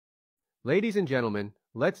Ladies and gentlemen,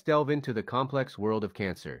 let's delve into the complex world of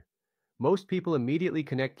cancer. Most people immediately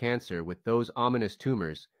connect cancer with those ominous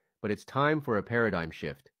tumors, but it's time for a paradigm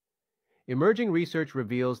shift. Emerging research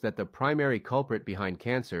reveals that the primary culprit behind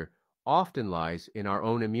cancer often lies in our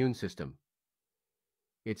own immune system.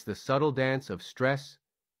 It's the subtle dance of stress,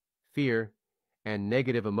 fear, and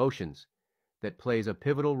negative emotions that plays a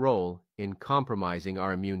pivotal role in compromising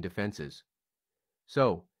our immune defenses.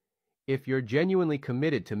 So, if you're genuinely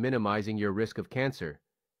committed to minimizing your risk of cancer,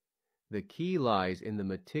 the key lies in the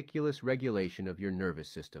meticulous regulation of your nervous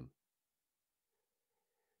system.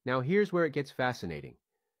 Now here's where it gets fascinating.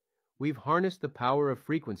 We've harnessed the power of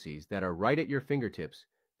frequencies that are right at your fingertips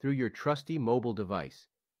through your trusty mobile device.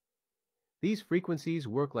 These frequencies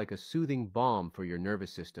work like a soothing balm for your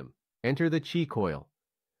nervous system. Enter the Chi Coil,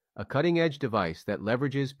 a cutting-edge device that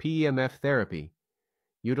leverages PEMF therapy,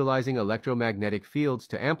 utilizing electromagnetic fields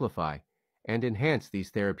to amplify and enhance these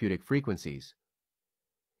therapeutic frequencies.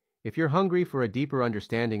 If you're hungry for a deeper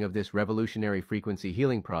understanding of this revolutionary frequency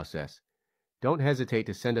healing process, don't hesitate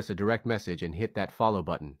to send us a direct message and hit that follow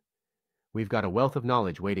button. We've got a wealth of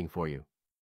knowledge waiting for you.